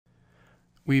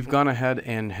We've gone ahead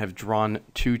and have drawn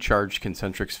two charged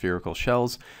concentric spherical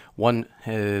shells. One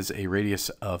has a radius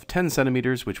of 10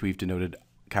 centimeters, which we've denoted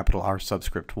capital R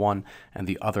subscript 1, and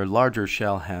the other larger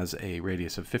shell has a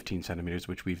radius of 15 centimeters,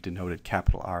 which we've denoted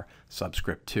capital R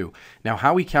subscript 2. Now,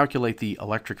 how we calculate the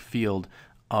electric field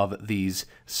of these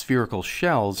spherical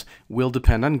shells will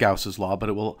depend on Gauss's law, but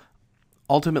it will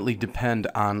ultimately depend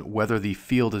on whether the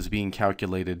field is being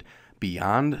calculated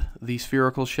beyond the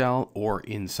spherical shell or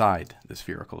inside the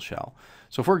spherical shell.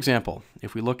 So for example,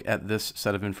 if we look at this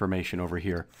set of information over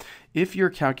here, if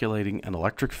you're calculating an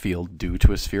electric field due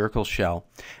to a spherical shell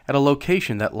at a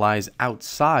location that lies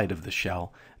outside of the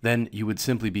shell, then you would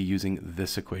simply be using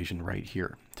this equation right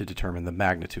here to determine the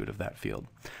magnitude of that field.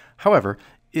 However,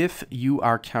 if you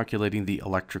are calculating the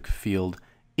electric field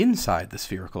inside the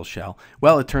spherical shell,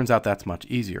 well, it turns out that's much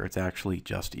easier. It's actually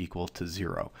just equal to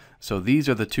 0. So these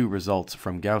are the two results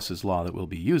from Gauss's law that we'll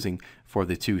be using for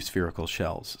the two spherical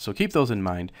shells. So keep those in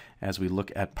mind as we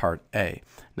look at part A.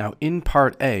 Now in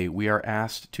part A, we are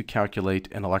asked to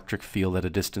calculate an electric field at a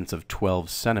distance of 12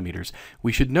 centimeters.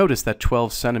 We should notice that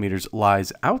 12 centimeters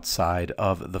lies outside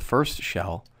of the first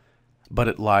shell, but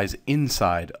it lies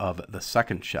inside of the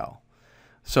second shell.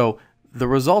 So the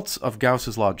results of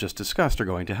Gauss's law just discussed are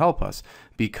going to help us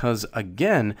because,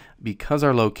 again, because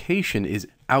our location is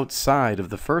outside of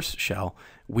the first shell,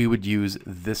 we would use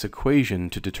this equation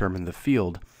to determine the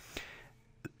field.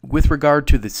 With regard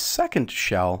to the second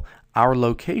shell, our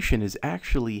location is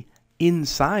actually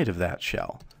inside of that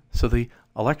shell. So the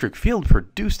electric field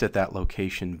produced at that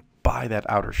location by that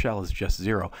outer shell is just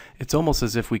 0. It's almost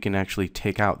as if we can actually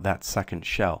take out that second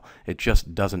shell. It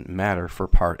just doesn't matter for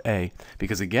part A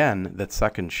because, again, that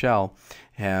second shell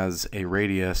has a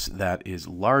radius that is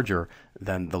larger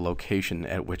than the location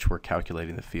at which we're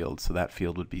calculating the field. So that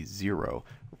field would be 0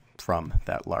 from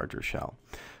that larger shell.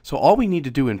 So all we need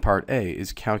to do in part A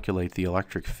is calculate the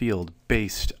electric field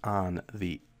based on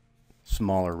the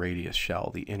smaller radius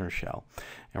shell, the inner shell.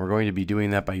 And we're going to be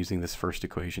doing that by using this first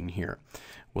equation here.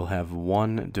 We'll have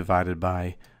 1 divided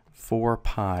by 4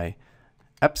 pi.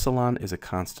 Epsilon is a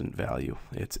constant value.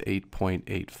 It's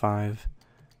 8.85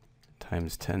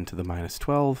 times 10 to the minus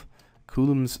 12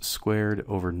 coulombs squared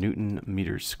over Newton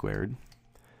meters squared.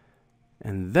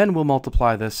 And then we'll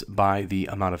multiply this by the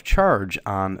amount of charge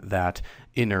on that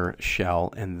inner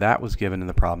shell, and that was given in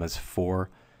the problem as 4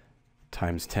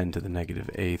 times 10 to the negative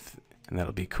 8th, and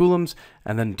that'll be coulombs,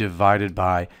 and then divided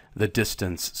by the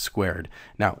distance squared.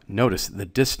 Now, notice the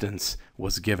distance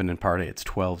was given in part A. It's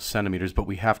 12 centimeters, but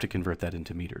we have to convert that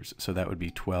into meters. So that would be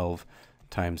 12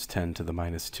 times 10 to the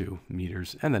minus 2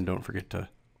 meters, and then don't forget to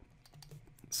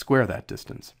square that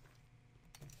distance.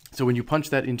 So when you punch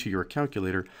that into your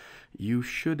calculator, you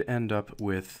should end up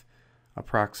with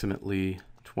approximately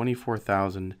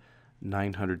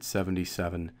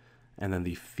 24,977, and then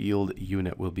the field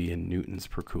unit will be in newtons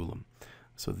per coulomb.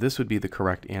 So this would be the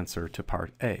correct answer to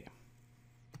part A.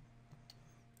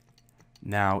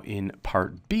 Now in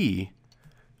part B,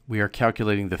 we are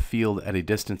calculating the field at a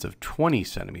distance of 20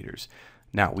 centimeters.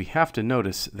 Now we have to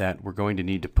notice that we're going to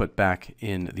need to put back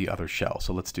in the other shell.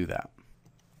 So let's do that.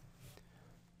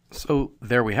 So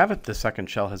there we have it. The second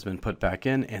shell has been put back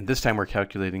in, and this time we're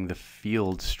calculating the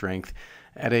field strength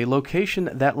at a location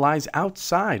that lies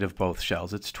outside of both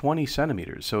shells. It's 20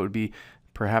 centimeters, so it would be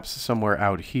perhaps somewhere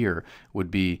out here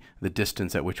would be the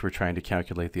distance at which we're trying to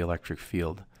calculate the electric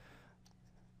field.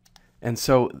 And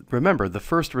so remember, the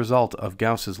first result of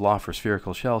Gauss's law for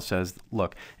spherical shells says,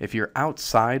 look, if you're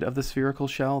outside of the spherical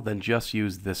shell, then just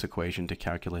use this equation to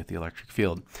calculate the electric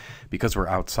field. Because we're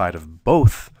outside of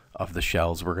both of the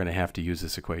shells, we're going to have to use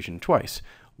this equation twice,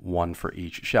 one for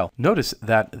each shell. Notice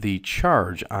that the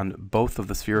charge on both of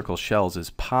the spherical shells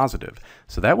is positive.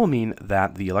 So that will mean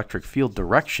that the electric field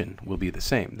direction will be the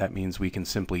same. That means we can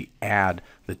simply add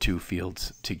the two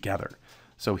fields together.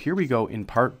 So here we go in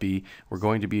part B. We're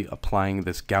going to be applying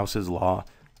this Gauss's law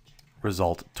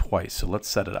result twice. So let's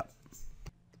set it up.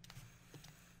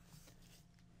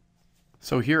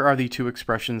 So here are the two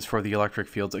expressions for the electric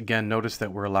fields. Again, notice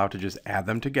that we're allowed to just add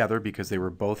them together because they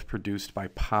were both produced by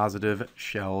positive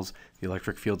shells. The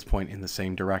electric fields point in the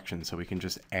same direction, so we can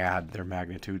just add their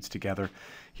magnitudes together.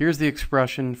 Here's the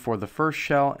expression for the first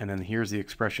shell, and then here's the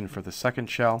expression for the second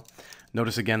shell.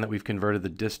 Notice again that we've converted the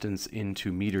distance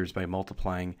into meters by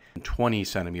multiplying 20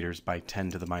 centimeters by 10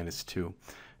 to the minus 2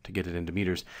 to get it into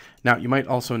meters. Now, you might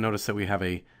also notice that we have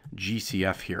a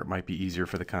GCF here. It might be easier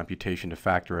for the computation to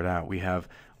factor it out. We have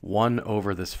 1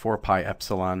 over this 4 pi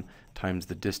epsilon times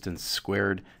the distance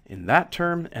squared in that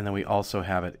term, and then we also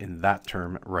have it in that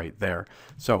term right there.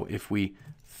 So if we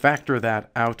factor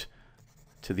that out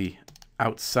to the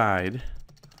outside,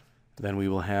 then we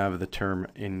will have the term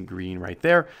in green right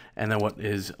there. And then what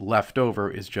is left over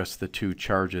is just the two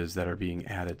charges that are being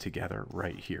added together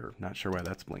right here. Not sure why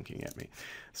that's blinking at me.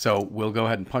 So we'll go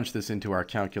ahead and punch this into our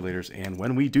calculators. And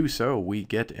when we do so, we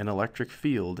get an electric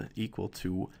field equal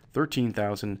to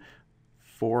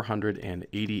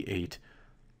 13,488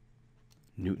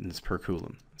 newtons per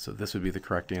coulomb. So this would be the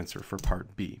correct answer for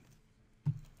part B.